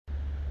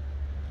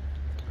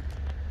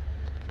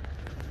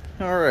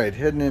All right,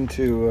 heading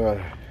into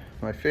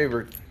my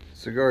favorite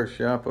cigar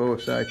shop,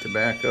 OSI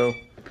Tobacco,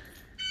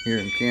 here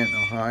in Canton,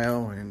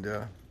 Ohio, and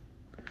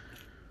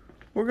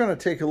we're going to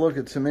take a look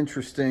at some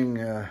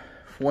interesting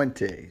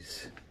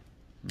Fuentes,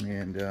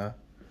 and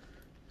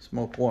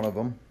smoke one of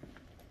them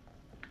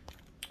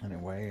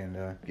anyway,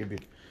 and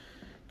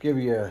give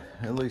you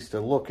at least a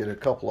look at a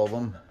couple of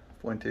them.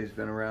 Fuente's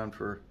been around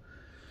for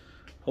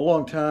a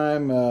long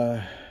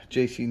time.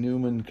 J.C.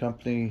 Newman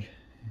Company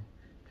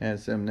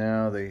has them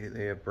now.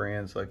 They have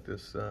brands like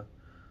this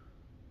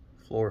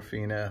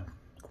Florfina,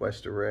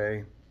 Quest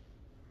Array.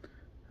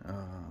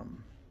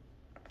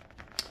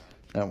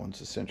 That one's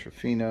a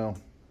Centrofino.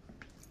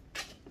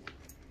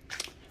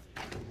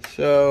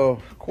 So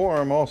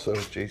Quorum also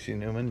is J.C.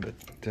 Newman, but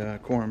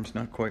Quorum's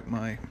not quite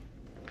my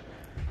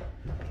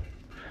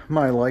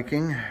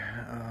liking.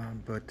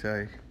 But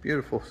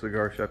beautiful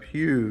cigar shop,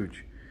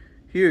 huge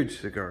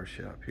cigar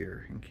shop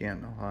here in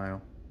Canton,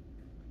 Ohio.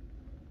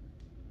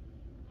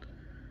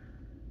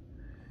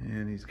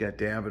 And he's got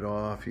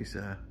Davidoff. He's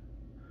a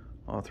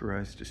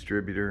authorized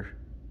distributor.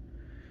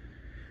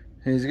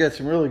 And he's got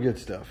some really good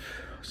stuff.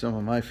 Some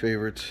of my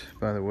favorites,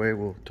 by the way,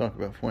 we'll talk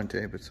about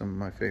Fuente, but some of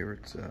my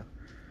favorites,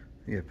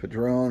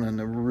 Padron, and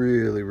the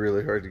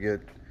really hard to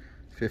get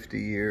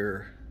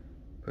 50-year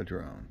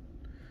Padron.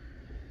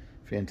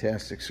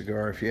 Fantastic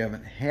cigar. If you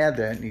haven't had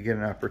that and you get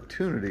an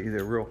opportunity,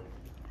 they're real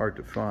hard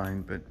to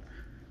find, but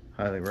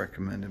highly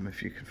recommend them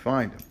if you can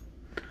find them.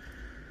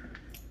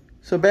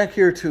 So back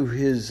here to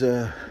his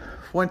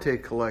Fuente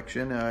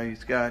collection,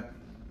 he's got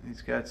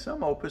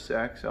some Opus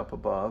X up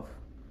above,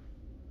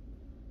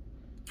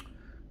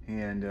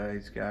 and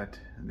he's got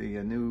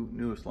the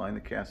newest line,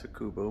 the Casa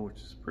Cuba, which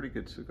is a pretty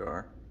good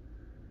cigar,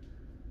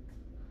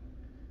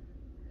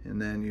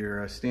 and then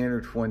your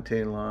standard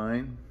Fuente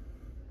line,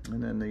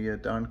 and then the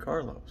Don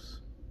Carlos,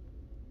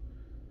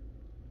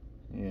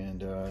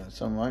 and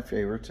some of my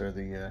favorites are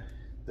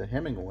the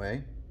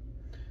Hemingway.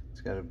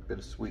 It's got a bit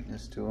of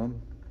sweetness to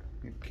them.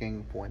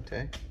 King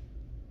Fuente,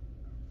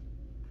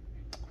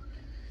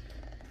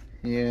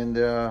 and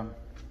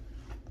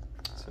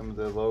some of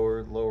the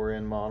lower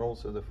end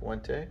models of the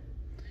Fuente,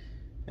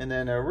 and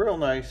then a real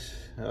nice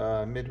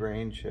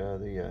mid-range.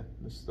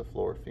 This is the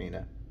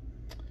Florfina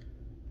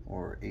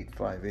or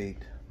 858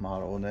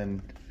 model, and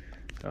then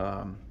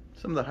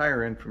some of the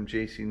higher end from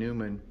J.C.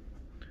 Newman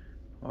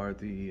are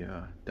the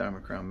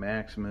Diamond Crown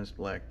Maximus,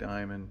 Black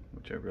Diamond,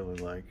 which I really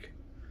like.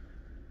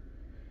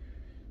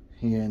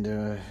 And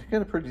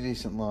got a pretty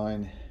decent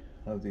line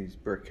of these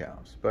brick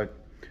house. But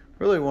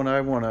really what I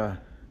want to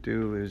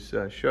do is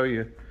show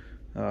you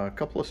a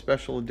couple of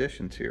special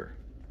editions here.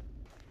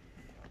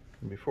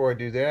 And before I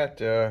do that,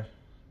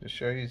 just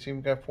show you, he's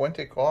even got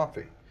Fuente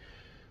coffee.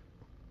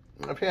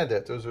 I've had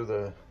that. Those are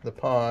the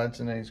pods,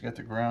 and then he's got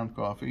the ground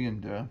coffee,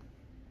 and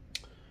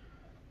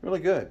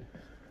really good.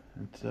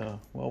 It's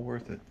well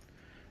worth it.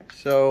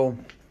 So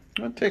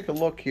I'm going to take a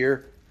look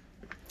here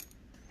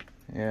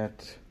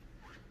at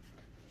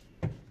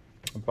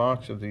a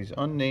box of these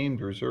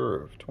Unnamed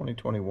Reserve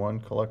 2021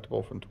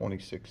 collectible from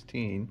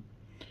 2016,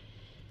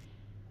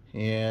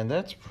 and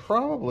that's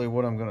probably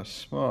what I'm going to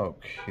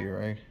smoke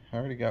here. I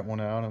already got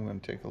one out. I'm going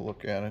to take a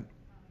look at it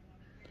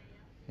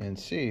and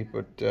see,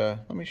 but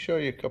let me show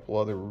you a couple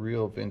other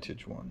real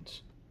vintage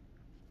ones.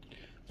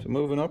 So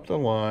moving up the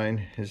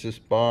line is this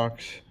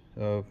box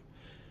of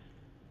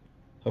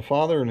a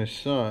father and his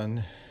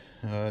son,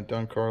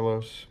 Don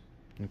Carlos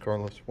and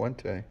Carlos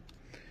Fuente.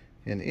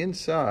 And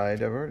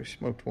inside, I've already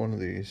smoked one of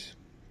these,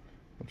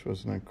 which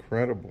was an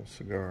incredible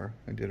cigar.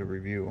 I did a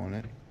review on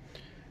it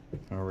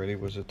already.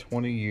 It was a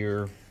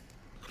 20-year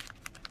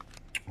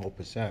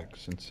Opus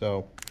X. And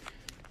so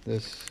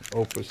this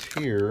Opus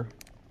here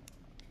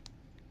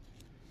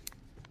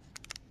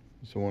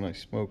is the one I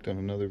smoked on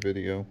another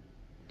video,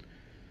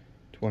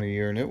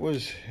 20-year, and it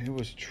was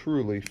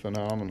truly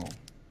phenomenal.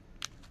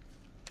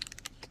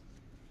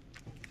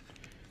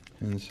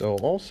 And so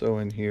also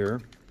in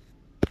here,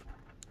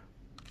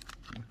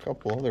 a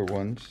couple other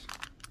ones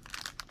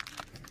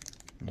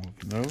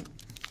of note.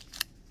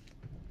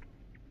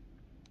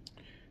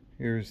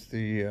 Here's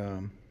the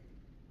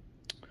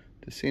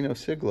Decino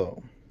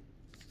Siglo,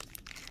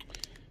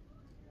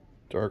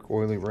 dark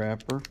oily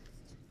wrapper,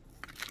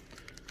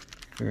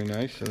 very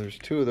nice. So there's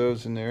two of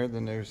those in there.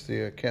 Then there's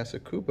the Casa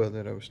Cuba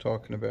that I was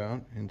talking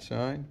about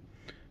inside.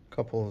 A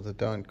couple of the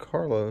Don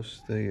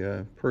Carlos,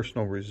 the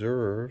Personal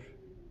Reserve,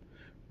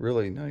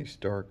 really nice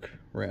dark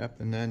wrap,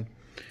 and then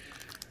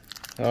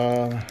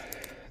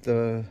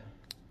the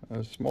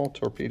small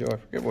torpedo, I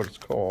forget what it's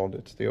called.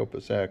 It's the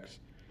Opus X,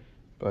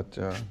 but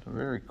a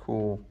very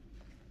cool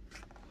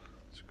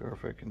cigar.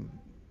 If I can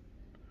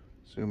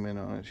zoom in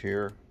on it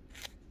here,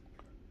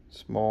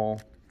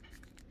 small,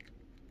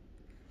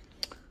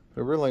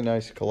 but a really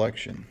nice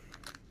collection.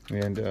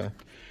 And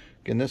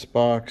again, this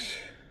box,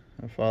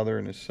 a father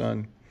and his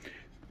son,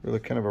 really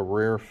kind of a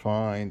rare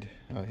find.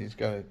 He's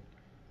got it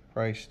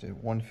priced at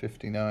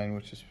 $159,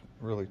 which is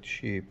really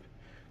cheap,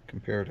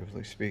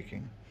 comparatively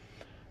speaking.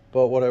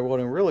 But what I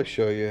want to really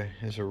show you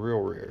is a real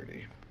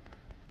rarity.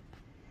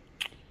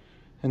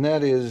 And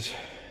that is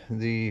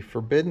the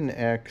Forbidden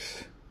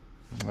X,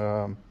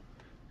 and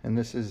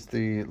this is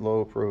the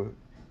Lo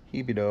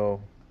Prohibido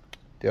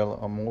del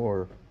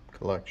Amor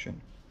collection.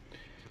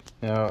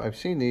 Now, I've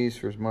seen these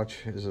for as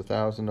much as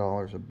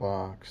 $1,000 a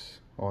box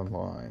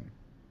online,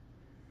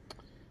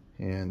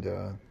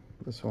 and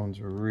this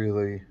one's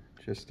really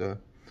just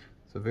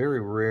it's a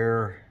very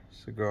rare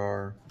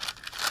cigar.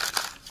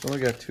 It's only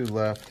got 2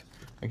 left.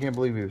 I can't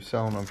believe he was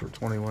selling them for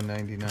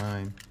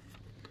 $21.99.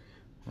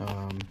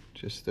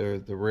 Just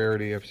the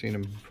rarity. I've seen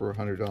them for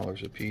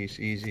 $100 a piece,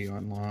 easy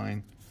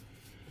online.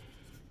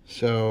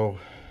 So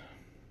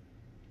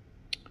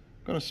I'm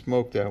gonna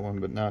smoke that one,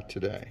 but not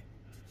today.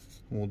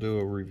 We'll do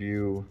a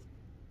review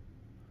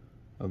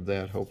of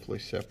that hopefully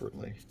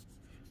separately.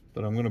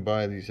 But I'm gonna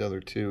buy these other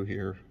 2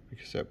 here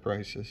because that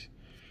price is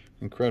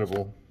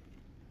incredible.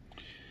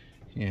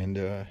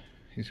 And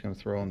he's gonna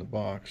throw in the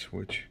box,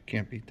 which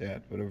can't beat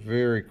that. But a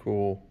very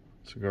cool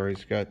cigar.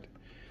 He's got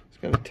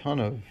a ton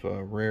of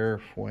rare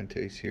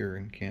Fuentes here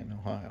in Canton,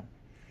 Ohio.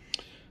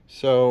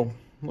 So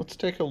let's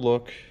take a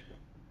look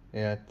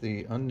at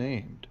the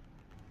Unnamed.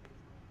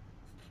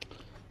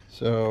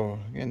 So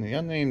again, the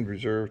Unnamed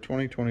Reserve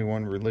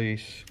 2021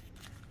 release.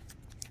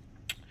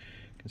 You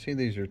can see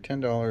these are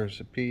 $10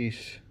 a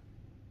piece.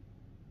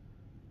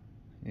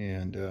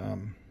 And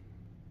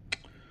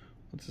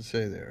what's it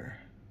say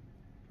there?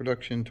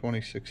 Production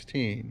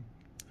 2016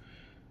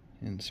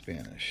 in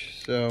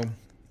Spanish. So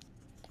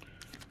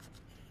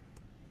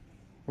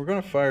we're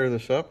going to fire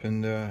this up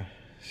and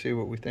see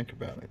what we think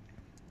about it.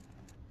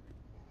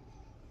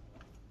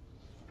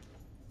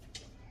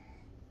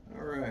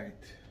 All right,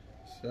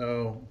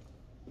 so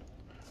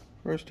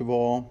first of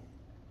all,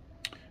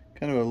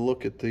 kind of a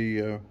look at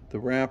the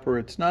wrapper.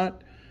 It's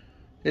not,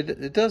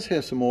 it does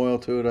have some oil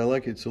to it. I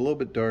like it. It's a little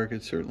bit dark.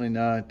 It's certainly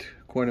not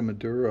quite a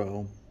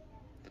Maduro,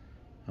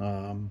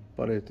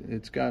 but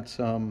it's got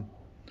some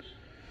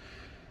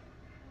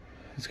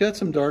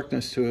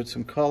darkness to it,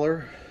 some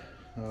color.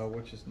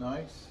 Which is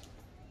nice.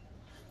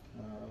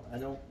 I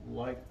don't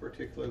like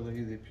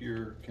particularly the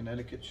pure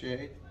Connecticut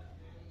shade.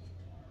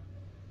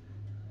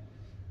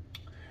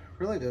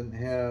 Really doesn't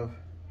have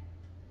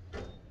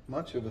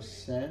much of a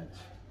scent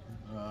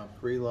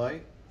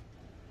pre-light.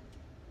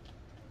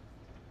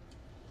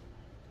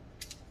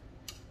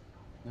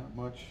 Not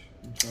much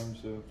in terms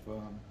of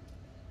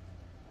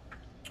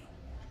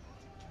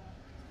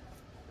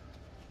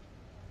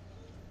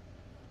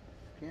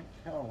can't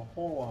tell a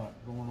whole lot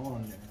going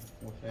on there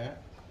with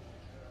that,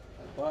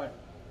 but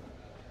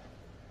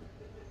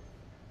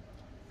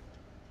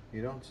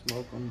you don't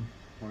smoke them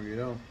or you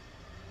don't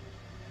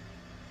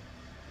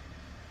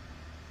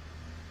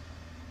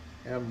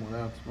have them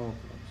without smoking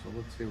them. So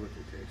let's see what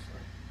they taste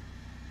like.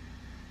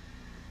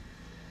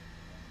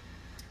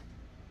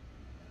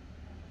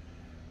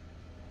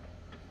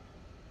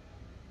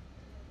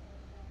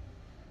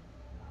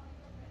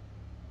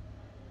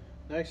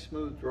 Nice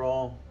smooth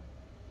draw.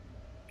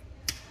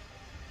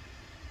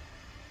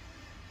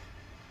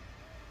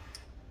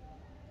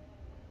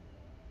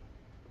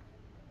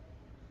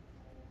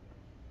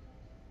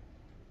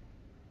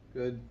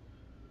 Good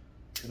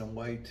kind of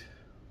white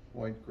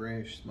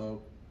grayish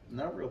smoke.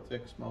 Not real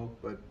thick smoke,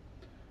 but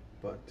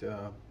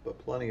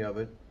plenty of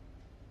it.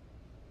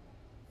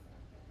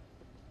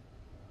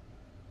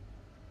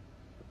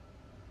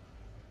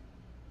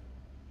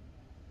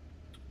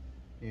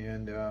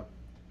 And I'm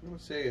gonna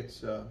say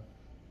it's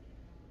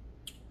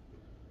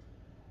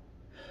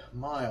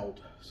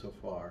mild so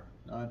far.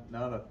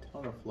 Not a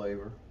ton of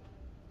flavor.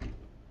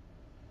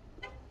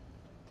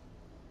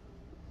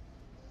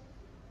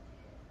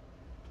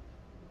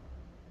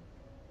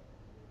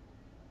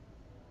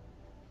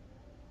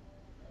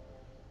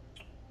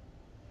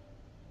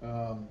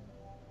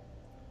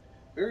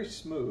 Very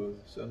smooth,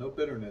 so no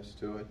bitterness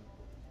to it.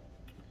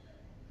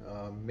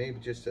 Maybe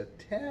just a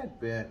tad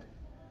bit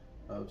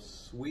of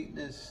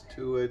sweetness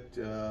to it.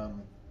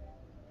 You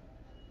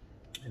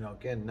know,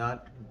 again, no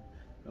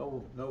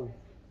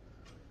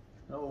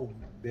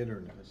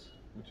bitterness,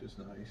 which is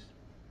nice.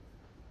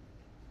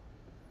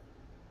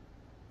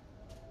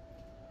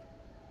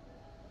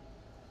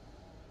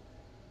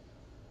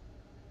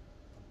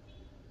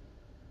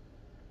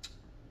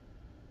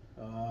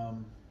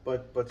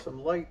 But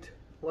some light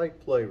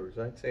flavors.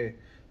 I'd say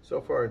so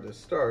far at the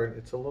start,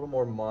 it's a little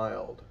more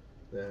mild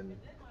than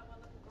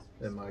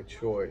my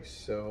choice.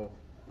 So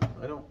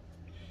I don't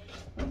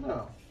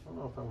know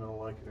if I'm gonna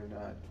like it or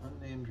not.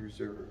 Unnamed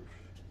Reserve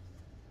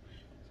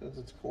says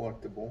it's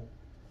collectible.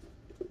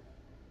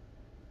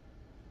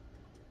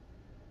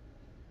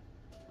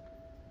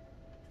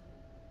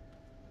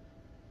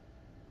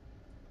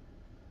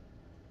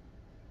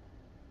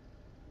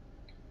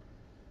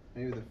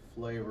 Maybe the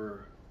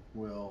flavor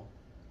will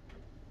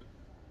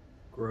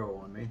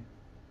grow on me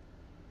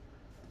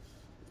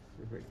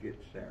if it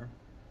gets there.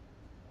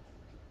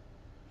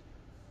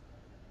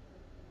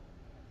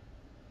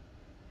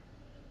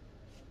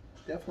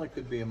 Definitely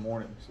could be a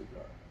morning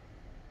cigar.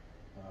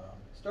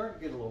 Starting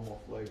to get a little more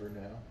flavor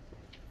now.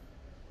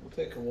 We'll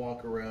take a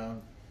walk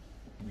around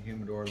the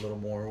humidor a little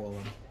more while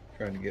I'm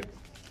trying to get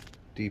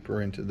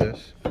deeper into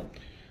this.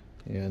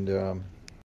 And